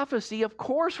prophecy, of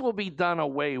course, will be done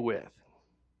away with.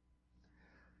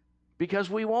 Because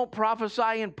we won't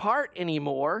prophesy in part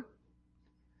anymore.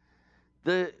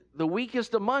 The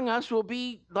weakest among us will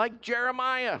be like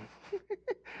Jeremiah.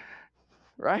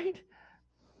 Right?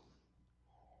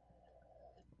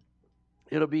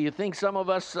 It'll be, you think some of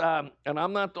us, and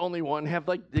I'm not the only one, have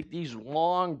like these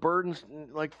long burdens,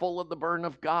 like full of the burden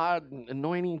of God, and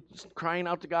anointing, crying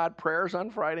out to God, prayers on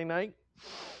Friday night.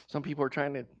 Some people are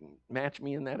trying to match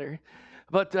me in that area,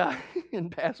 but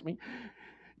and pass me.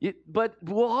 But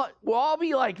we'll all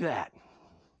be like that.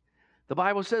 The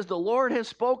Bible says the Lord has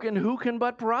spoken, who can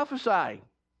but prophesy?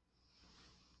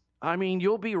 I mean,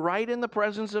 you'll be right in the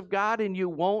presence of God and you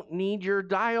won't need your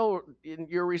dial,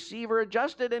 your receiver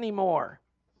adjusted anymore.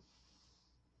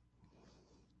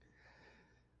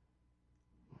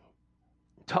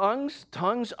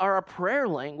 Tongues are a prayer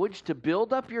language to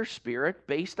build up your spirit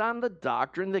based on the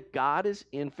doctrine that God is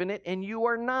infinite and you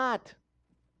are not.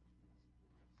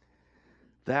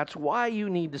 That's why you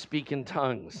need to speak in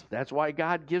tongues. That's why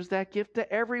God gives that gift to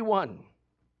everyone.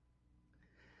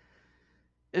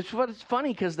 It's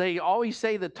funny because they always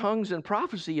say that tongues and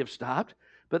prophecy have stopped,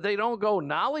 but they don't go,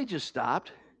 knowledge has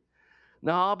stopped.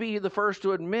 Now, I'll be the first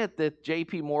to admit that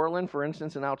J.P. Moreland, for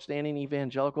instance, an outstanding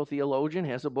evangelical theologian,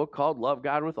 has a book called Love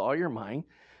God with All Your Mind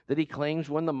that he claims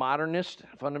when the modernist,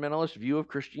 fundamentalist view of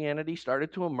Christianity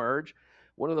started to emerge,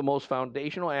 one of the most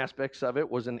foundational aspects of it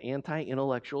was an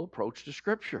anti-intellectual approach to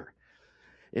Scripture.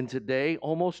 And today,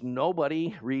 almost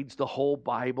nobody reads the whole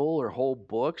Bible or whole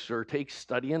books or takes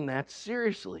studying that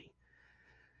seriously.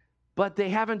 But they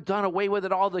haven't done away with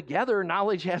it altogether.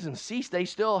 Knowledge hasn't ceased. They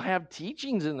still have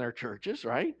teachings in their churches,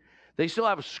 right? They still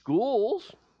have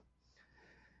schools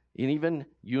and even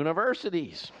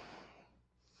universities.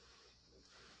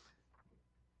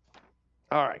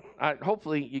 All right.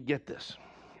 Hopefully you get this.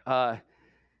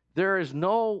 There is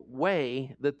no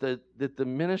way that the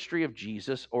ministry of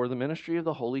Jesus or the ministry of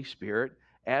the Holy Spirit,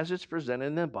 as it's presented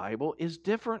in the Bible, is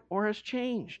different or has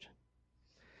changed.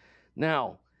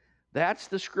 Now, that's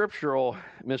the scriptural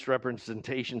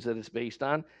misrepresentations that it's based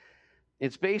on.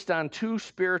 It's based on two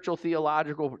spiritual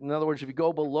theological, in other words, if you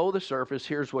go below the surface,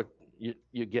 here's what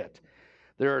you get.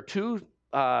 There are two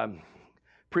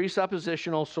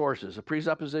presuppositional sources. The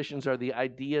presuppositions are the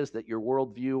ideas that your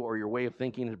worldview or your way of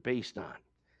thinking is based on.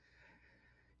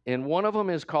 And one of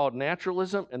them is called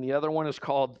naturalism, and the other one is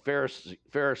called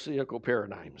Pharisaical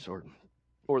paradigms,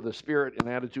 or the spirit and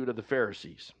attitude of the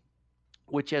Pharisees,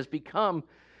 which has become,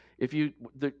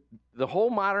 the whole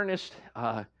modernist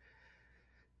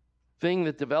thing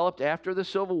that developed after the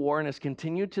Civil War and has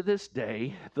continued to this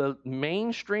day, the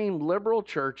mainstream liberal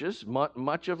churches,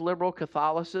 much of liberal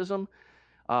Catholicism,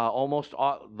 almost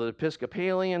all, the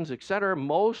Episcopalians, etc.,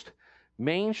 most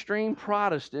mainstream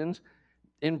Protestants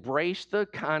embrace the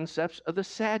concepts of the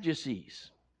Sadducees.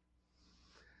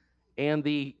 And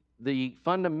the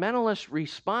fundamentalist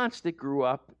response that grew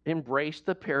up embraced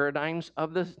the paradigms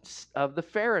of the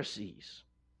Pharisees.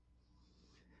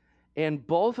 And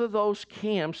both of those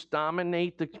camps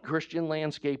dominate the Christian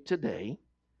landscape today,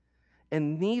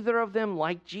 and neither of them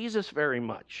like Jesus very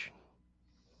much.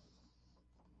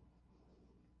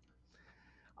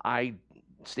 I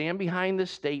stand behind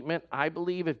this statement. I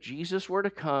believe if Jesus were to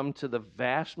come to the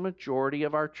vast majority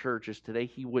of our churches today,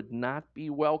 he would not be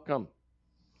welcome.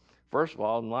 First of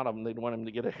all, a lot of them, they'd want him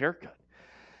to get a haircut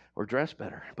or dress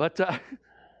better. But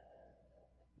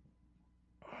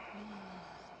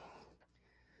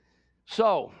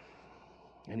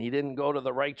and he didn't go to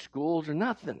the right schools or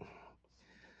nothing.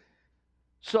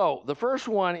 So the first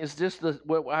one is just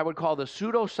what I would call the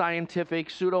pseudo-scientific,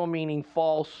 pseudo meaning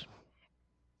false,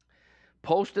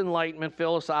 post-enlightenment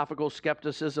philosophical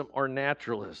skepticism or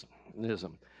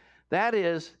naturalism. That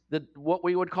is what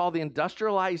we would call the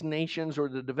industrialized nations or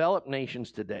the developed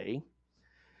nations today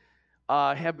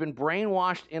have been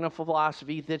brainwashed in a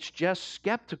philosophy that's just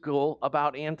skeptical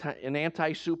about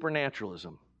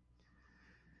anti-supernaturalism.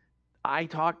 I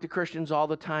talk to Christians all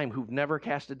the time who've never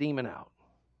cast a demon out,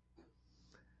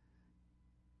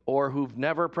 or who've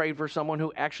never prayed for someone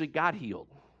who actually got healed,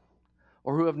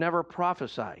 or who have never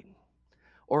prophesied,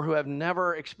 or who have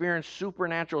never experienced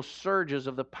supernatural surges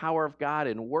of the power of God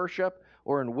in worship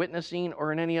or in witnessing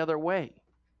or in any other way.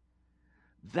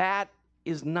 That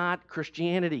is not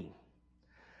Christianity.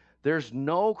 There's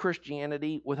no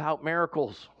Christianity without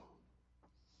miracles.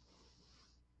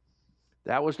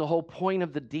 That was the whole point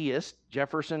of the deist.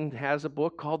 Jefferson has a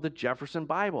book called the Jefferson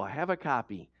Bible. I have a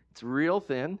copy. It's real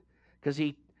thin because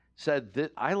he said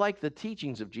that I like the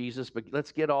teachings of Jesus, but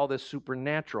let's get all this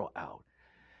supernatural out.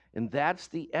 And that's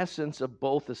the essence of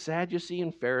both the Sadducee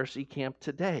and Pharisee camp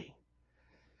today.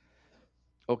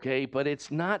 Okay, but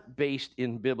it's not based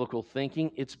in biblical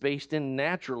thinking. It's based in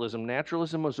naturalism.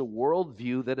 Naturalism was a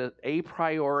worldview that a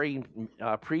priori,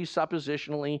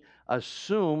 presuppositionally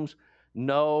assumes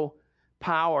no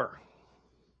power.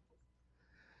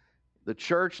 The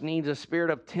church needs a spirit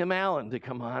of Tim Allen to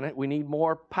come on it. We need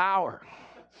more power.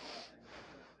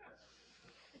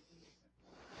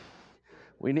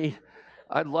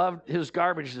 I'd love his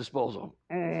garbage disposal.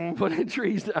 Putting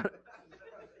trees down.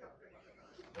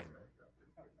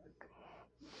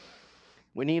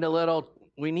 We need a little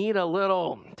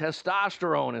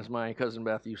testosterone, as my cousin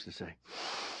Beth used to say.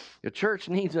 The church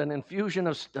needs an infusion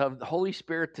of the Holy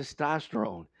Spirit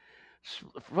testosterone.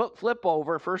 Flip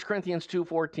over, 1 Corinthians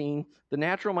 2:14. The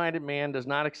natural-minded man does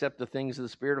not accept the things of the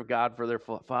Spirit of God for their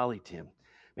folly, Tim.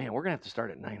 Man, we're going to have to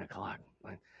start at 9 o'clock.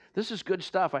 This is good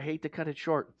stuff. I hate to cut it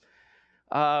short.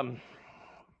 Now,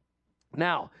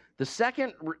 the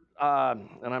second,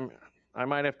 and I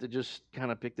might have to just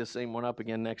kind of pick the same one up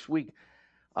again next week.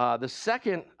 The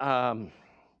second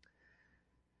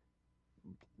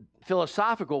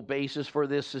philosophical basis for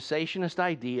this cessationist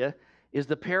idea is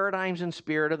the paradigms and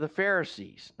spirit of the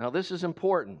Pharisees. Now, this is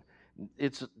important.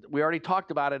 We already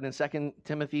talked about it in 2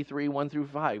 Timothy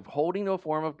 3:1-5, holding no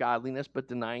form of godliness but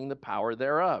denying the power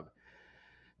thereof.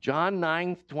 John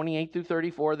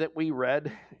 9:28-34 that we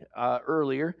read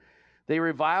earlier, they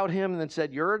reviled him and then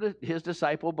said, "You're his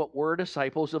disciple, but we're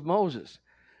disciples of Moses.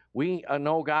 We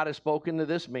know God has spoken to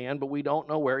this man, but we don't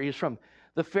know where he's from."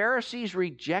 The Pharisees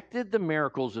rejected the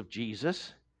miracles of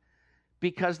Jesus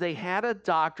because they had a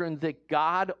doctrine that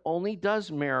God only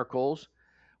does miracles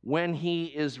when he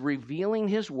is revealing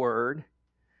his word,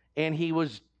 and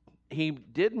he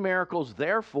did miracles,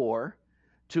 therefore,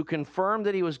 to confirm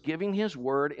that he was giving his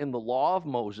word in the law of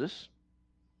Moses.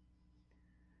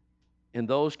 And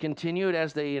those continued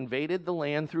as they invaded the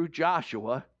land through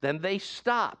Joshua. Then they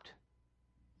stopped.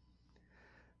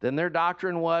 Then their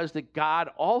doctrine was that God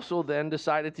also then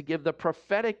decided to give the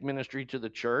prophetic ministry to the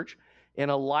church, and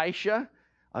Elijah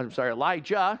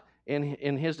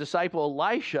and his disciple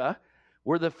Elisha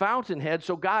were the fountainhead.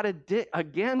 So God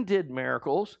again did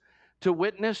miracles to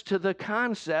witness to the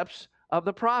concepts of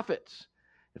the prophets.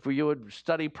 If you would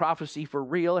study prophecy for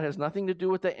real, it has nothing to do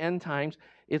with the end times.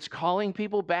 It's calling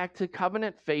people back to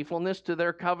covenant faithfulness to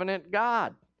their covenant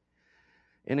God.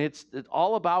 And it's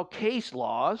all about case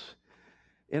laws,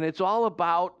 and it's all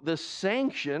about the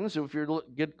sanctions. If you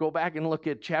go back and look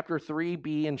at chapter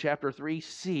 3b and chapter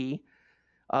 3c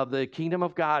of the Kingdom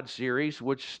of God series,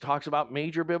 which talks about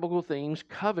major biblical themes,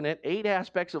 covenant, 8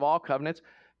 aspects of all covenants.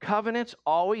 Covenants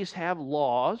always have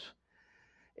laws,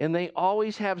 and they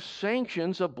always have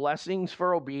sanctions of blessings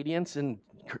for obedience and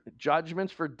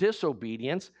judgments for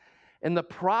disobedience. And the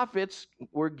prophets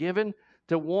were given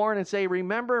to warn and say,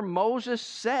 remember, Moses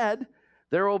said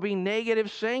there will be negative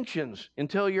sanctions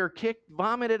until you're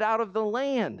vomited out of the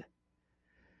land.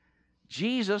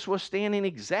 Jesus was standing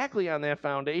exactly on that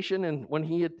foundation, and when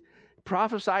he had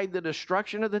prophesied the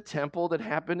destruction of the temple that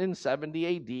happened in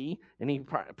 70 AD, and he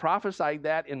prophesied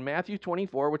that in Matthew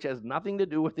 24, which has nothing to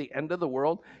do with the end of the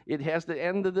world. It has the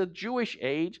end of the Jewish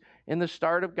age and the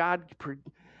start of God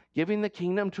giving the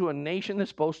kingdom to a nation that's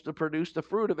supposed to produce the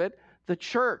fruit of it, the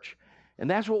church. And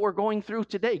that's what we're going through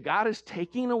today. God is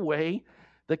taking away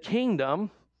the kingdom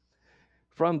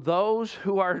from those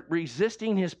who are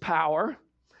resisting his power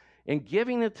and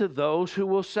giving it to those who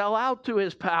will sell out to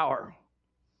his power.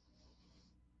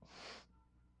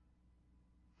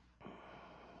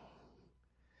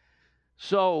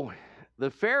 So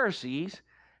the Pharisees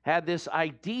had this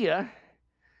idea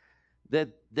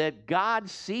that God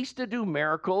ceased to do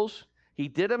miracles. He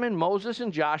did them in Moses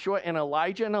and Joshua and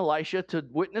Elijah and Elisha to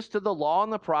witness to the law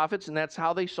and the prophets, and that's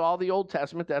how they saw the Old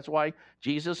Testament. That's why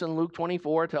Jesus in Luke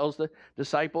 24 tells the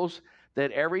disciples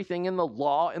that everything in the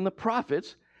law and the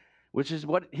prophets, which is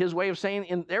what his way of saying,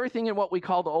 in everything in what we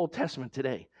call the Old Testament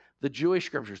today, the Jewish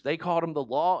scriptures, they called them the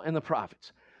law and the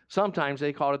prophets. Sometimes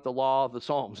they called it the law, the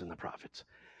Psalms, and the prophets.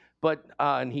 But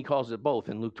and he calls it both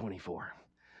in Luke 24.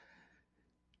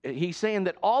 He's saying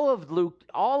that all of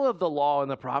the law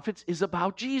and the prophets is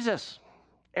about Jesus.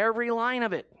 Every line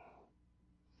of it.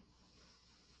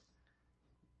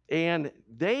 And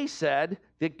they said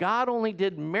that God only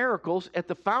did miracles at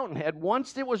the fountainhead.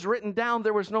 Once it was written down,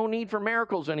 there was no need for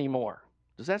miracles anymore.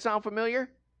 Does that sound familiar?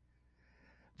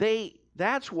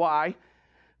 That's why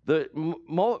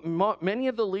many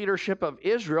of the leadership of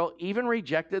Israel even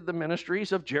rejected the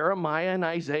ministries of Jeremiah and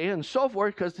Isaiah and so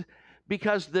forth,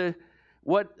 because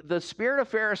what the spirit of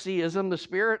Phariseeism, the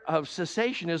spirit of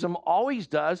cessationism always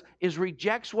does is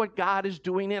rejects what God is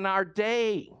doing in our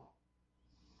day.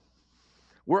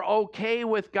 We're okay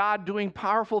with God doing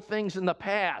powerful things in the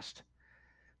past.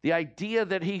 The idea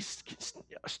that he's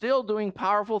still doing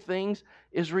powerful things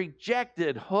is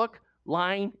rejected, hook,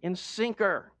 line, and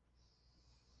sinker.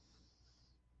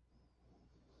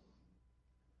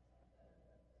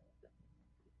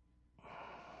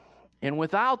 And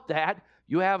without that,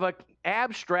 you have an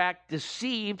abstract,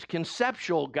 deceived,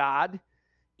 conceptual God,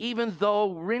 even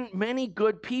though many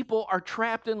good people are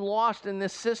trapped and lost in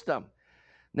this system.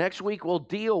 Next week, we'll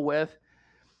deal with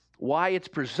why it's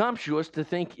presumptuous to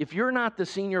think if you're not the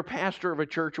senior pastor of a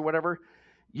church or whatever,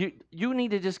 you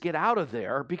need to just get out of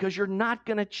there because you're not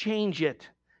going to change it.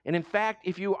 And in fact,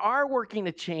 if you are working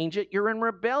to change it, you're in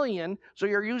rebellion, so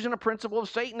you're using a principle of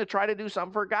Satan to try to do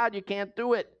something for God. You can't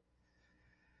do it.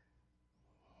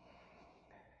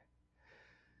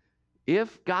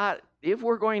 If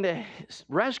we're going to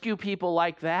rescue people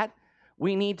like that,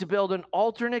 we need to build an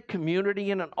alternate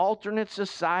community and an alternate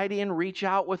society and reach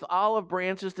out with olive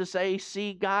branches to say,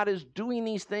 see, God is doing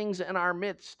these things in our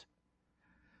midst.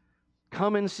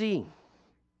 Come and see.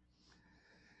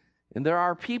 And there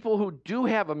are people who do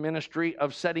have a ministry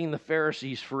of setting the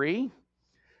Pharisees free.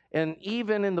 And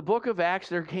even in the book of Acts,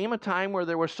 there came a time where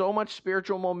there was so much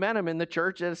spiritual momentum in the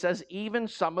church that it says even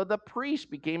some of the priests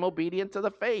became obedient to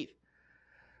the faith.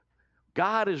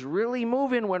 God is really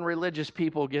moving when religious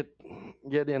people get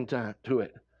into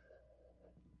it.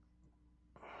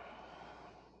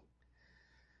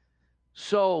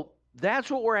 So that's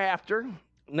what we're after.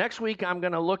 Next week, I'm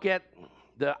going to look at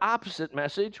the opposite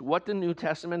message, what the New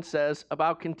Testament says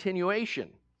about continuation.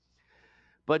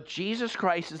 But Jesus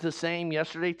Christ is the same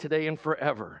yesterday, today, and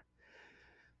forever.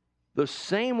 The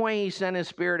same way he sent his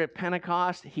Spirit at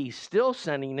Pentecost, he's still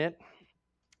sending it.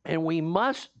 And we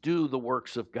must do the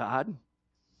works of God.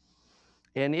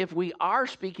 And if we are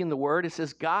speaking the word, it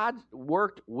says God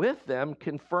worked with them,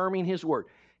 confirming his word.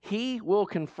 He will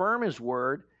confirm his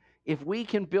word if we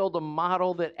can build a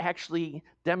model that actually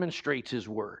demonstrates his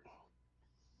word.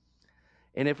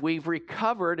 And if we've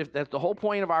recovered, if that's the whole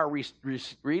point of our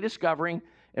rediscovering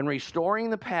and restoring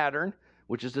the pattern,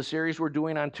 which is the series we're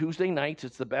doing on Tuesday nights,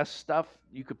 it's the best stuff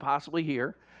you could possibly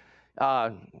hear.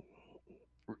 It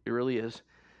really is.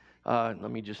 Let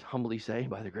me just humbly say,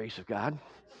 by the grace of God.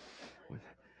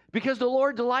 Because the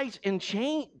Lord delights in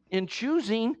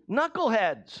choosing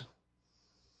knuckleheads.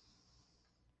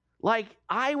 Like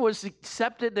I was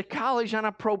accepted to college on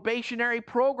a probationary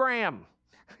program.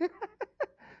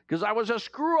 Because I was a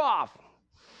screw-off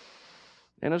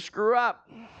and a screw-up.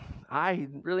 I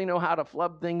really know how to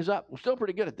flub things up. I'm still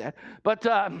pretty good at that. But,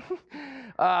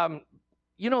 I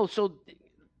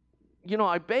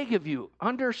beg of you,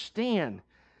 understand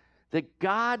that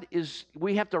God is,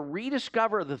 we have to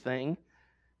rediscover the thing.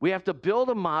 We have to build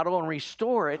a model and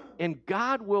restore it, and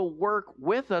God will work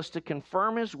with us to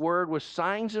confirm his word with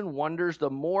signs and wonders the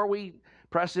more we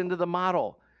press into the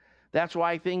model. That's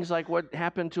why things like what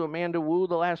happened to Amanda Wu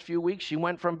the last few weeks, she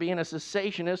went from being a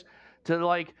cessationist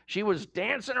to she was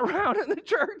dancing around in the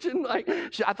church and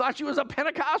I thought she was a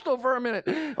Pentecostal for a minute.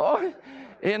 Oh,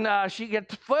 and she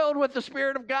gets filled with the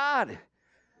Spirit of God.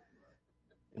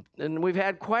 And we've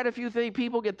had quite a few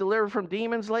people get delivered from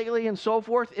demons lately and so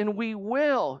forth, and we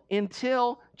will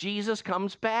until Jesus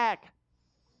comes back.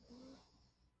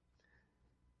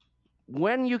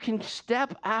 When you can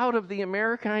step out of the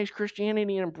Americanized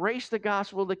Christianity and embrace the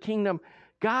gospel of the kingdom,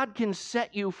 God can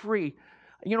set you free.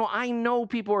 You know, I know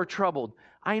people are troubled.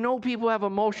 I know people have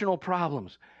emotional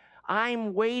problems.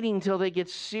 I'm waiting till they get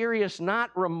serious, not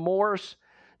remorse,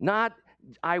 not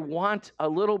I want a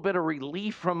little bit of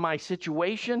relief from my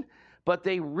situation, but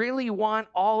they really want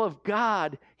all of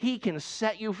God. He can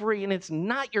set you free, and it's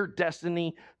not your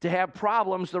destiny to have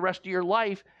problems the rest of your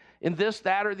life in this,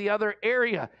 that, or the other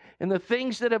area. And the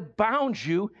things that have bound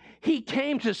you, He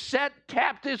came to set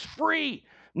captives free,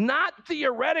 not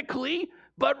theoretically,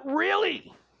 but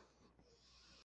really.